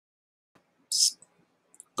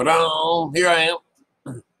Here I am.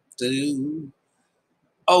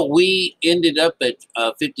 Oh, we ended up at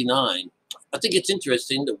 59. I think it's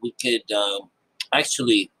interesting that we could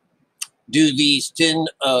actually do these 10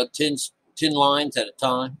 lines at a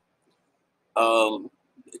time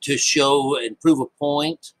to show and prove a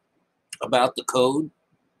point about the code,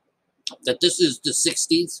 that this is the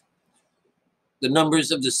 60s, the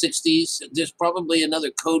numbers of the 60s. There's probably another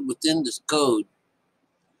code within this code,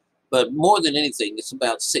 but more than anything, it's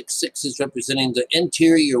about 6. 6 is representing the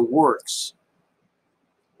interior works,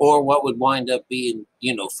 or what would wind up being,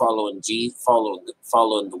 following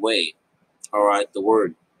the way. All right, the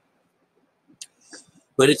word.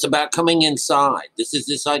 But it's about coming inside. This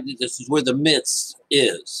is where the myths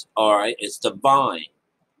is. All right, it's the vine.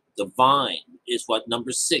 The vine is what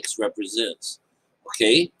number 6 represents.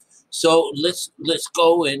 Okay, so let's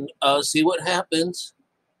go and see what happens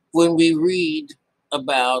when we read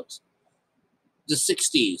about the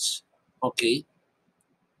 60s. Okay.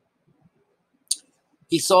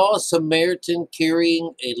 He saw a Samaritan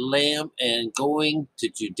carrying a lamb and going to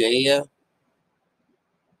Judea.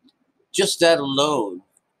 Just that alone,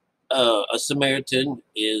 a Samaritan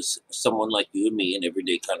is someone like you and me, an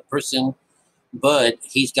everyday kind of person, but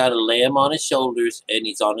he's got a lamb on his shoulders and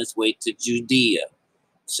he's on his way to Judea.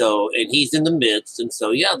 So, and he's in the midst. And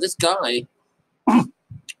so, yeah, this guy's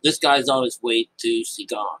on his way to see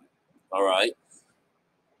God. All right.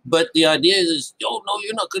 But the idea is, oh, no,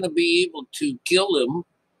 you're not going to be able to kill him.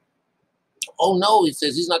 Oh, no, he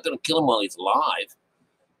says he's not going to kill him while he's alive.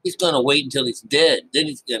 He's going to wait until he's dead. Then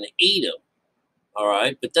he's going to eat him. All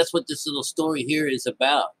right. But that's what this little story here is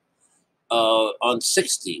about. On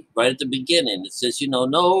 60, right at the beginning, it says,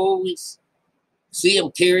 no, see him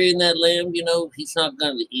carrying that lamb, he's not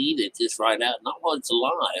going to eat it just right out. Not while it's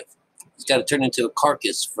alive. It's got to turn into a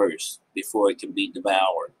carcass first before it can be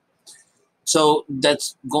devoured. So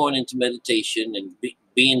that's going into meditation and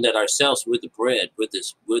being that ourselves, we're the bread, we're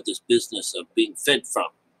this business of being fed from,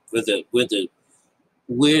 we're the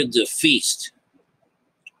feast,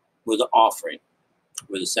 we're the offering,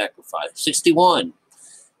 we're the sacrifice. 61,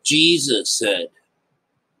 Jesus said,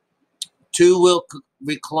 2 will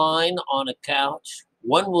recline on a couch,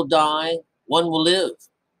 1 will die, 1 will live.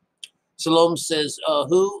 Salome says,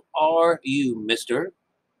 who are you, mister?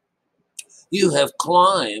 You have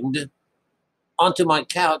climbed onto my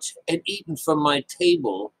couch and eaten from my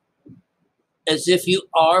table as if you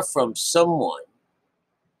are from someone.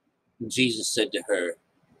 Jesus said to her,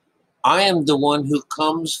 I am the one who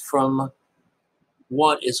comes from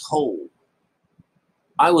what is whole.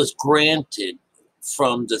 I was granted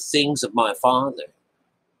from the things of my Father.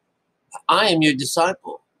 I am your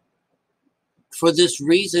disciple. For this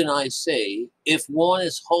reason I say, if one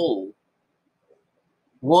is whole,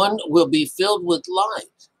 one will be filled with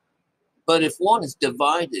light. But if one is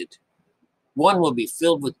divided, one will be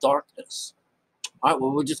filled with darkness. All right,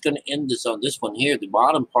 well, we're just going to end this on this one here, the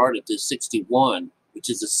bottom part of this 61, which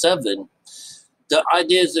is a 7. The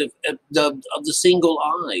ideas of the single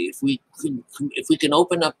eye. If we can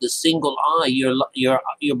open up the single eye,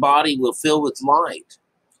 your body will fill with light.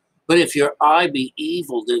 But if your eye be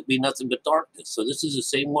evil, there'll be nothing but darkness. So this is the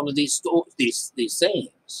same one of these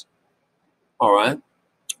sayings. All right.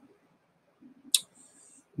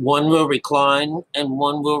 1 will recline and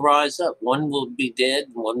 1 will rise up. 1 will be dead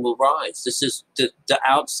and 1 will rise. This is the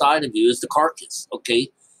outside of you is the carcass. Okay.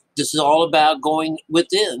 This is all about going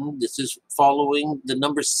within. This is following the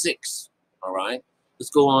number 6. All right. Let's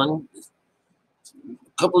go on. A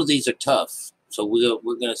couple of these are tough. So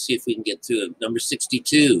we're going to see if we can get through it. Number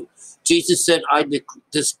 62. Jesus said, I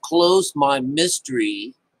disclose my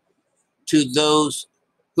mystery to those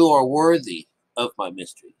who are worthy of my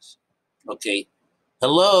mysteries. Okay.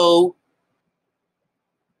 Hello.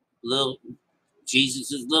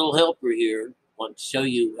 Jesus' little helper here. I want to show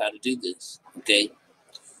you how to do this. Okay.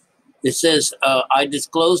 It says, I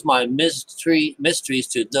disclose my mysteries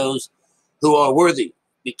to those who are worthy.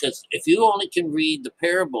 Because if you only can read the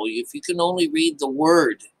parable, if you can only read the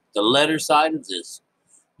word, the letter side of this,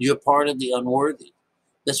 you're part of the unworthy.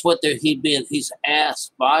 That's what he's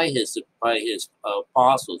asked by his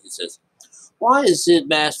apostles. He says, why is it,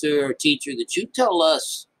 master or teacher, that you tell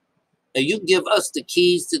us, that you give us the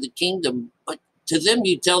keys to the kingdom, but to them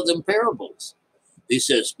you tell them parables? He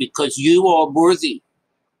says, because you are worthy.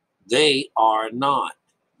 They are not.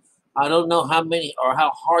 I don't know how many or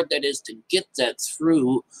how hard that is to get that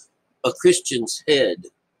through a Christian's head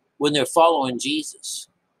when they're following Jesus.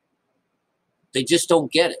 They just don't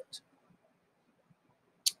get it.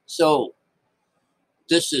 So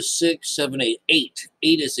this is 6, 7, 8.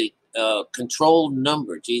 8 is a controlled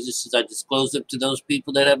number. Jesus says, I disclose it to those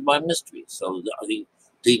people that have my mystery. So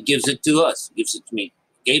He gives it to us, gives it to me,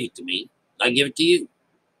 gave it to me, I give it to you.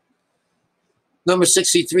 Number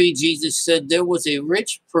 63, Jesus said, there was a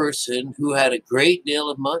rich person who had a great deal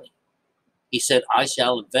of money. He said, I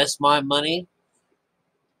shall invest my money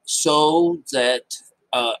so that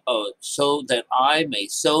I may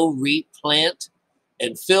sow, reap, plant,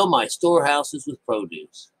 and fill my storehouses with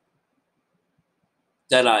produce,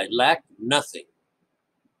 that I lack nothing.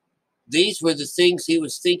 These were the things he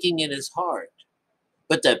was thinking in his heart.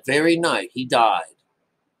 But that very night he died.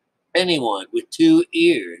 Anyone with 2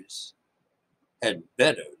 ears had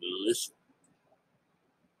better listen.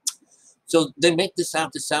 So they make this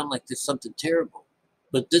out to sound like there's something terrible.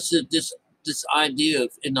 But this idea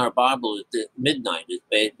of in our Bible is that midnight is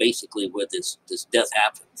basically where this death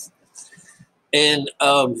happens. And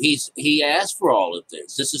he asked for all of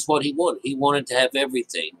this. This is what he wanted. He wanted to have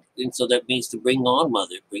everything. And so that means to bring on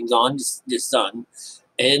mother, bring on this son,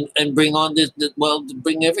 and bring on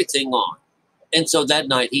bring everything on. And so that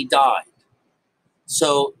night he died.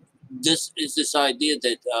 So this is this idea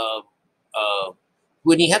that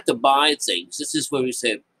when you have to buy things, this is where we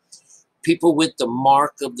say people with the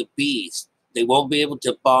mark of the beast, they won't be able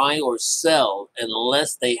to buy or sell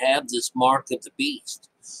unless they have this mark of the beast.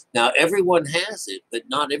 Now, everyone has it, but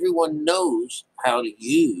not everyone knows how to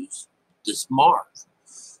use this mark.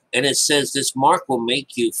 And it says this mark will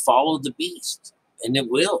make you follow the beast. And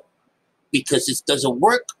it will, because it doesn't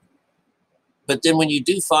work. But then when you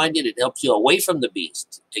do find it, it helps you away from the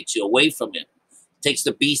beast. It takes you away from it. It takes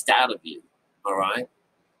the beast out of you. All right?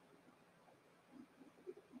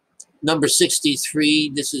 Number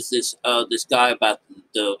 63, this is this guy about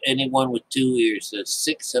anyone with 2 ears.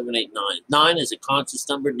 6, 7, 8, 9. 9 is a conscious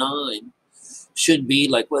number. 9 should be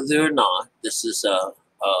like whether or not this is a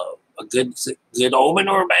good omen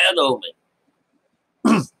or a bad omen.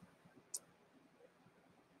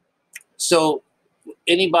 So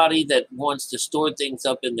anybody that wants to store things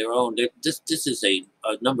up in their own, this is a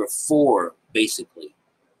number 4 basically.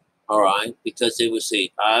 All right, because it would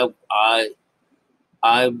say I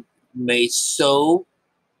may sow,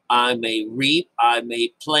 I may reap, I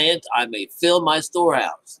may plant, I may fill my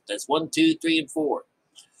storehouse. That's 1, 2, 3, and 4.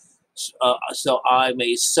 So I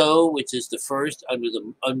may sow, which is the first under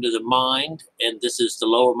the mind, and this is the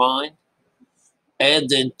lower mind. And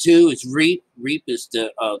then 2 is reap. Reap is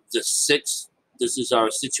the 6th. This is our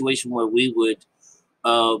situation where we would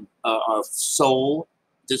our soul.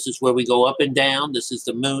 This is where we go up and down. This is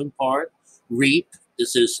the moon part. Reap.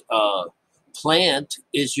 This is plant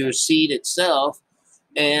is your seed itself,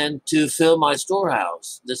 and to fill my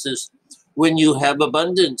storehouse. This is when you have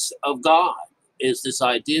abundance of God, is this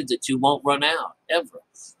idea that you won't run out ever.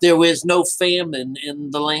 There is no famine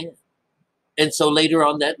in the land. And so later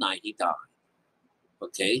on that night he died.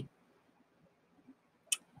 Okay.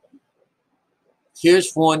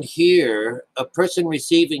 Here's one here, a person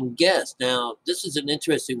receiving guests. Now, this is an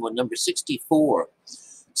interesting one, number 64.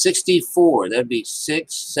 64, that'd be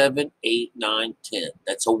 6, 7, 8, 9, 10.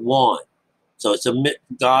 That's a 1. So it's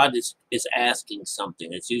God is asking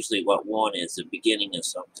something. It's usually what 1 is, the beginning of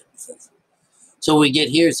something. So we get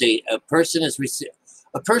here is a person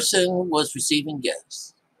was receiving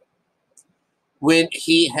guests. When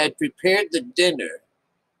he had prepared the dinner,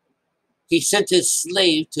 he sent his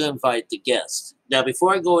slave to invite the guests. Now,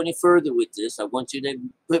 before I go any further with this, I want you to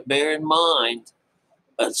bear in mind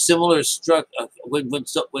a similar structure when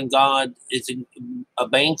God is in a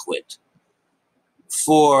banquet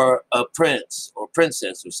for a prince or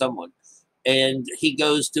princess or someone, and he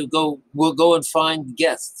we'll go and find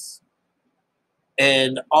guests,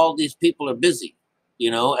 and all these people are busy.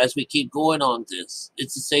 As we keep going on this,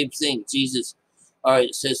 it's the same thing. Jesus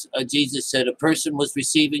said a person was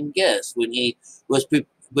receiving guests when he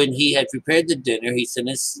had prepared the dinner. He sent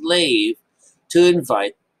his slave to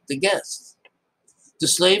invite the guests. The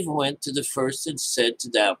slave went to the first and said to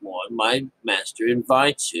that one, my master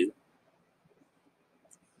invites you.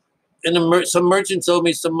 And some merchants owe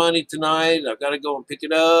me some money tonight. I've got to go and pick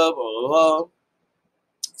it up. Blah, blah, blah.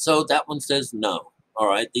 So that one says no. All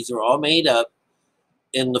right, these are all made up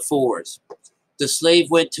in the 4s. The slave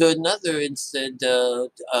went to another and said to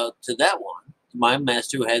that one, my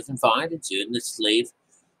master who has invited you. And the slave,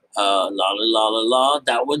 la la la la la.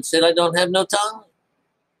 That one said, I don't have no time.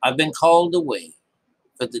 I've been called away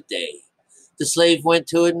for the day. The slave went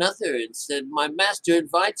to another and said, my master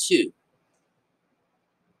invites you.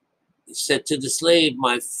 He said to the slave,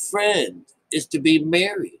 my friend is to be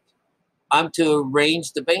married. I'm to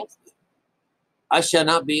arrange the banquet. I shall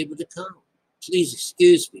not be able to come. Please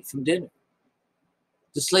excuse me from dinner.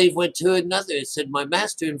 The slave went to another and said, my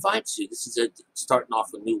master invites you. This is starting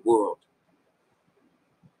off a new world.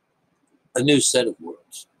 A new set of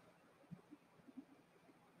words.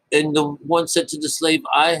 And the one said to the slave,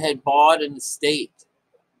 I had bought an estate.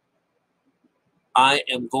 I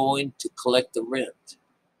am going to collect the rent,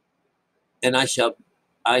 and I shall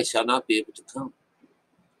not be able to come.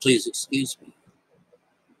 Please excuse me.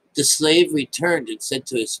 The slave returned and said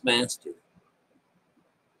to his master,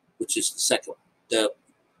 which is the second one,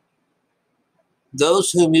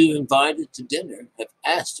 those whom you invited to dinner have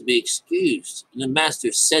asked to be excused. And the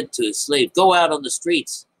master said to his slave, go out on the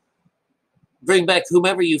streets, bring back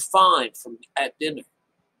whomever you find from at dinner.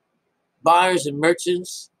 Buyers and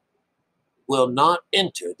merchants will not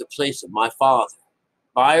enter the place of my father.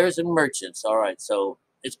 Buyers and merchants. All right, so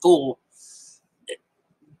it's cool.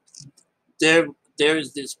 There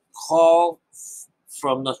is this call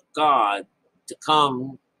from the God to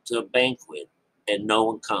come to a banquet, and no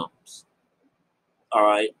one comes. All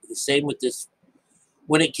right, the same with this.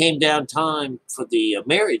 When it came down time for the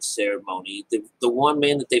marriage ceremony, the one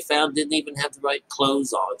man that they found didn't even have the right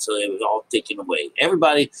clothes on, so they were all taken away.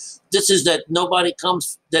 Everybody, this is that nobody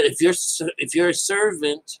comes. That if you're a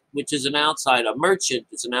servant, which is an outsider, a merchant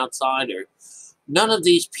is an outsider. None of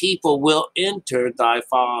these people will enter thy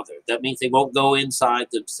father. That means they won't go inside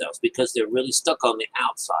themselves because they're really stuck on the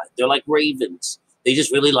outside. They're like ravens. They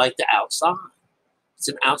just really like the outside. It's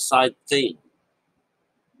an outside thing.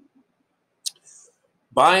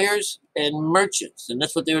 Buyers and merchants, and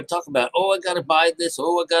that's what they were talking about. Oh, I got to buy this.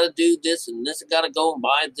 Oh, I got to do this, and this I got to go and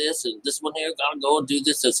buy this, and this one here got to go and do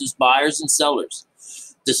this. This is buyers and sellers.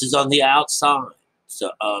 This is on the outside.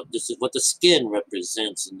 So this is what the skin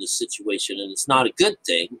represents in this situation, and it's not a good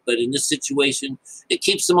thing, but in this situation, it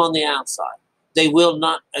keeps them on the outside. They will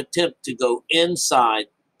not attempt to go inside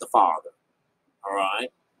the Father. All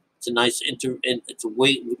right, it's a nice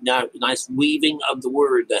nice weaving of the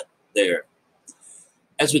word there.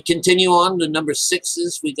 As we continue on to number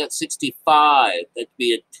sixes, we got 65. That'd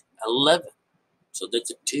be at 11, so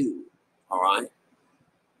that's a 2. All right.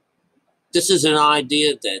 This is an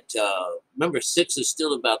idea that, remember, 6 is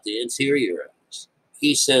still about the interior.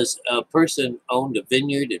 He says a person owned a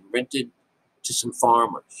vineyard and rented to some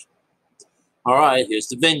farmers. All right, here's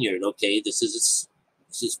the vineyard. Okay, this is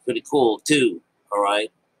pretty cool. 2. All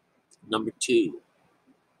right, number 2.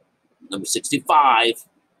 Number 65.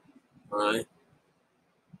 All right.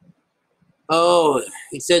 Oh,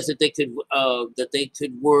 he says that they could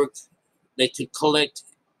collect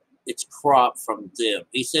its crop from them.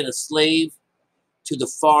 He sent a slave to the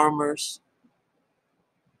farmers.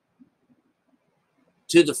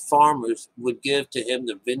 Would give to him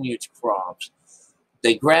the vineyard's crops.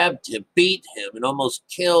 They grabbed him, beat him, and almost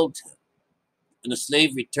killed him. And the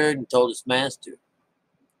slave returned and told his master.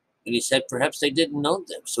 And he said perhaps they didn't know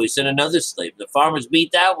them. So he sent another slave. The farmers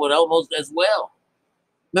beat that one almost as well.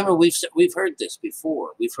 Remember, we've heard this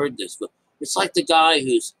before. We've heard this. But it's like the guy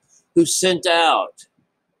who's sent out,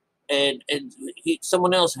 and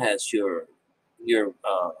someone else has your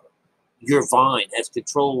vine, has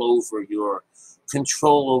control over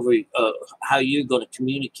how you're going to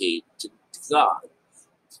communicate to God.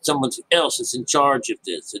 Someone else is in charge of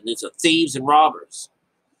this, and it's thieves and robbers.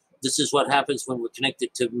 This is what happens when we're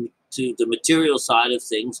connected to the material side of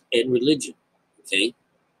things and religion. Okay.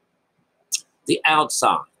 The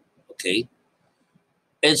outside, okay?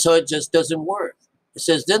 And so it just doesn't work. It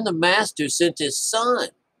says, then the master sent his son,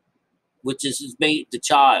 which is his mate, the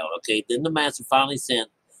child, okay? Then the master finally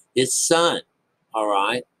sent his son, all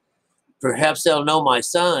right? Perhaps they'll know my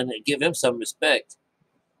son and give him some respect.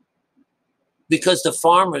 Because the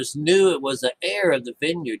farmers knew it was the heir of the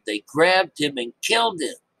vineyard, they grabbed him and killed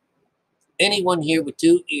him. Anyone here with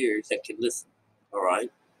 2 ears that can listen, all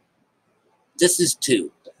right? This is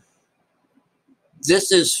 2.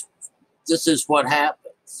 This is what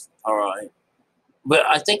happens, all right? But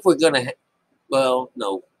I think we're going to, well,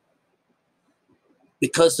 no.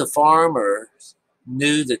 Because the farmers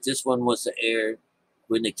knew that this one was the heir,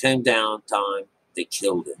 when it came down time, they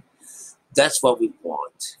killed him. That's what we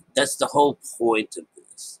want. That's the whole point of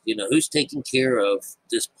this. You know, who's taking care of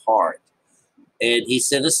this part? And he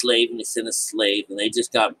sent a slave, and he sent a slave, and they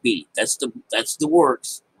just got beat. That's the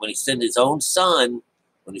works. When he sent his own son,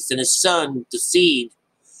 when he sent his son, the seed,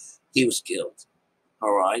 he was killed.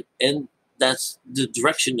 All right? And that's the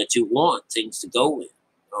direction that you want things to go in.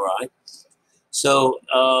 All right? So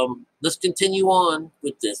let's continue on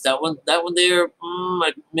with this. That one there,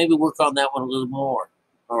 I'd maybe work on that one a little more.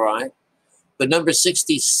 All right? But number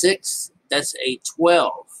 66, that's a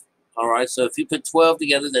 12. All right? So if you put 12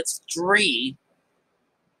 together, that's 3.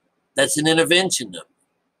 That's an intervention number.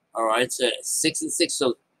 All right? So 6 and 6,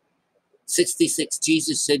 so 66,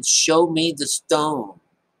 Jesus said, show me the stone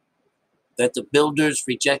that the builders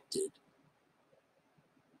rejected.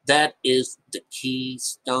 That is the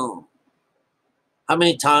keystone. How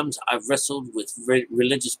many times I've wrestled with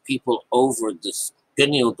religious people over this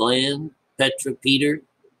pineal gland, Peter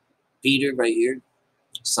right here,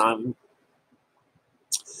 Simon,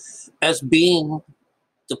 as being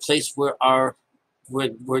the place where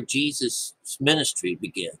where Jesus' ministry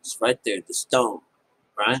begins, right there, the stone,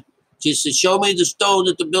 right? Jesus said, show me the stone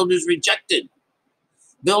that the builders rejected.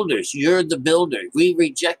 Builders, you're the builder. We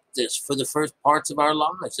reject this for the first parts of our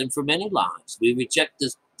lives and for many lives. We reject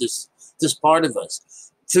this part of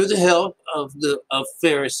us. Through the help of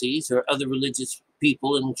Pharisees or other religious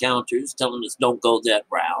people encounters telling us don't go that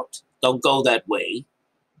route, don't go that way.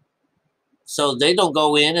 So they don't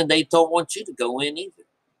go in and they don't want you to go in either.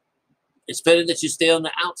 It's better that you stay on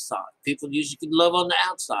the outside. People usually can love on the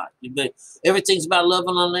outside. Everything's about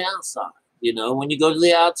loving on the outside. You know, when you go to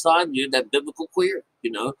the outside, you're that biblical queer,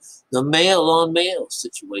 you know, the male on male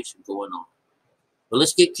situation going on. But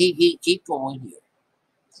let's keep going here.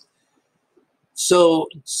 So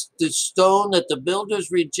the stone that the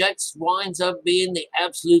builders rejects winds up being the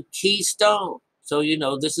absolute keystone. So, you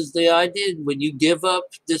know, this is the idea. When you give up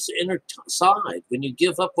this inner side, when you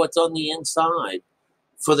give up what's on the inside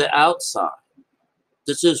for the outside,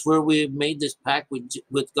 this is where we have made this pact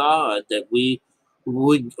with God that we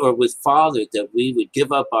would, or with Father, that we would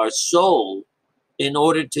give up our soul in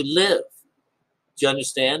order to live. Do you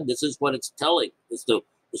understand? This is what it's telling. This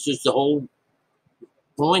is the whole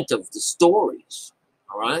point of the stories.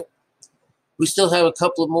 All right? We still have a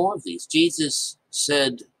couple of more of these. Jesus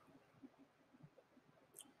said,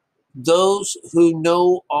 those who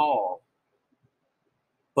know all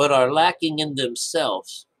but are lacking in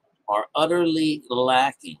themselves are utterly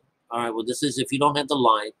lacking. All right, well, this is if you don't have the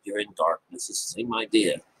light, you're in darkness. It's the same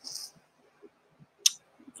idea.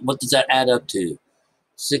 What does that add up to?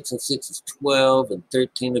 6 and 6 is 12, and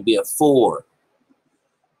 13 would be a 4.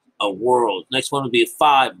 A world. Next one would be a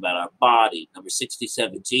 5 about our body. Number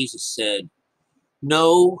 67, Jesus said,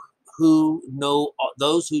 those who know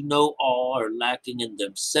all are lacking in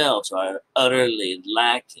themselves, are utterly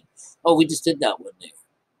lacking. Oh, we just did that one there.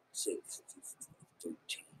 6, 13.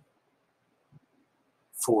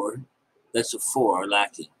 4. That's a 4,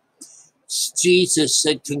 lacking. Jesus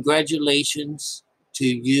said, congratulations to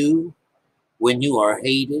you when you are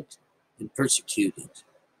hated and persecuted.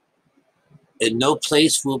 And no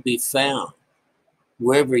place will be found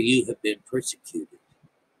wherever you have been persecuted.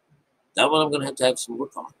 That one I'm going to have some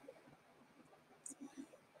work on.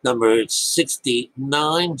 Number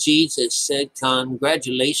 69, Jesus said,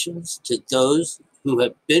 congratulations to those who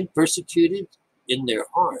have been persecuted in their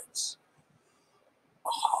hearts.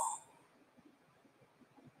 Oh.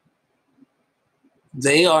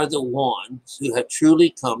 They are the ones who have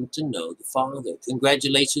truly come to know the Father.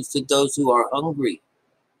 Congratulations to those who are hungry,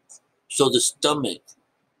 so the stomach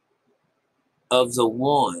of the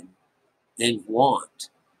one in want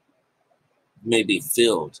may be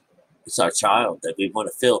filled. It's our child that we want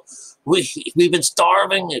to fill. We've been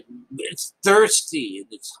starving, and it's thirsty, and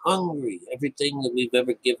it's hungry. Everything that we've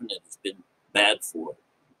ever given it has been bad for it.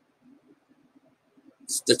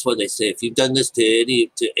 That's why they say, if you've done this to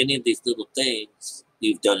any of these little things,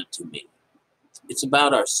 you've done it to me. It's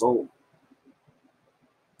about our soul.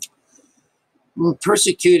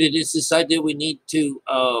 Persecuted is this idea we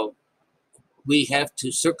have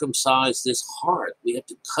to circumcise this heart. We have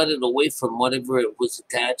to cut it away from whatever it was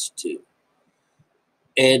attached to.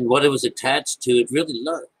 And what it was attached to, it really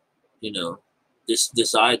loved. You know,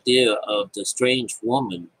 this idea of the strange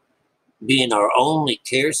woman being our only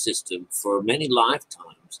care system for many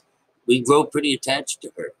lifetimes. We grow pretty attached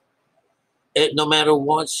to her. And no matter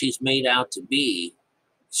what she's made out to be,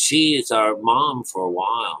 she is our mom for a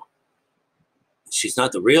while. She's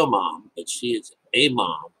not the real mom, but she is a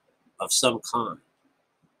mom of some kind.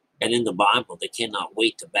 And in the Bible, they cannot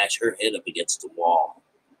wait to bash her head up against the wall.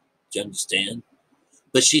 Do you understand?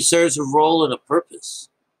 But she serves a role and a purpose.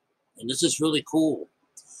 And this is really cool.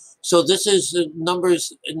 So this is the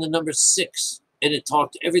numbers in the number 6. And it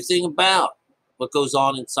talked everything about what goes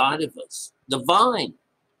on inside of us. The vine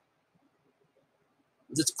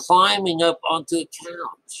that's climbing up onto a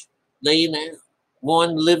couch, laying out.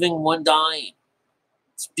 One living, one dying.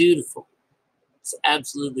 It's beautiful. It's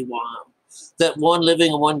absolutely wild. That one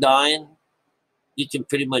living and one dying, you can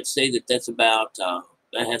pretty much say that that's about,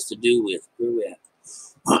 that has to do with, where we at?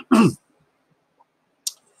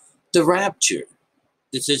 The rapture.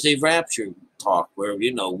 This is a rapture talk where,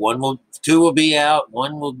 you know, two will be out,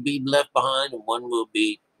 one will be left behind, and one will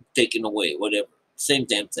be taken away, whatever. Same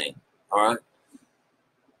damn thing, all right?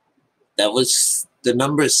 That was the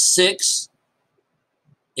number 6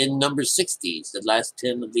 in number 60s, the last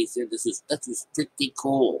 10 of these here. That was pretty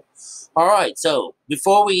cool. All right, so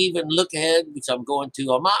before we even look ahead, which I'm going to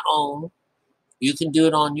on my own, you can do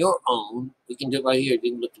it on your own. We can do it right here.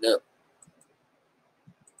 You can look it up.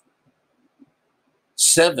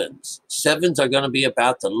 Sevens are going to be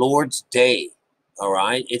about the Lord's day. All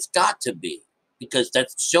right, it's got to be, because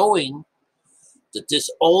that's showing that this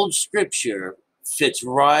old scripture fits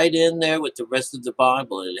right in there with the rest of the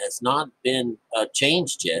Bible. It has not been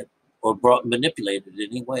changed yet or manipulated in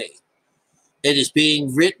any way. It is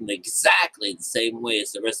being written exactly the same way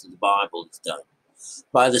as the rest of the Bible is done,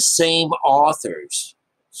 by the same authors.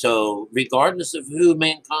 So regardless of who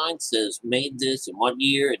mankind says made this and what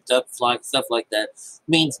year and stuff like that,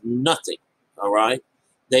 means nothing. All right?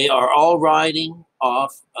 They are all writing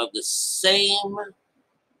off of the same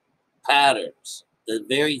patterns, the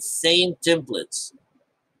very same templates.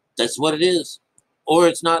 That's what it is. Or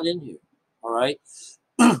it's not in here. All right?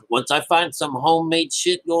 Once I find some homemade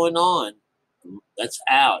shit going on, that's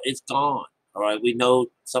out. It's gone. All right? We know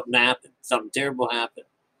something happened. Something terrible happened.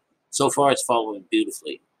 So far, it's following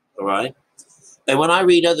beautifully. All right? And when I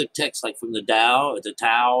read other texts, like from the Tao, or the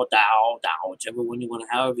Tao, whichever one you want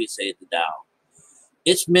to, however you say it, the Tao,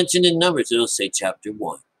 it's mentioned in numbers. It'll say chapter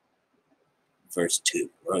 1. Verse 2,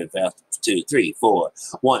 right? 2, 3, 4,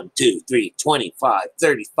 1, 2, 3, 25,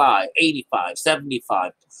 35, 85,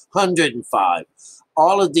 75, 105.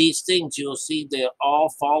 All of these things, you'll see they all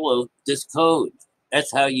follow this code.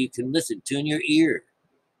 That's how you can listen. Tune your ear.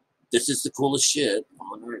 This is the coolest shit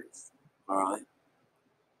on earth. All right?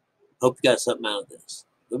 Hope you got something out of this.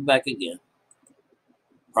 Go back again.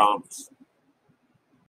 Promise.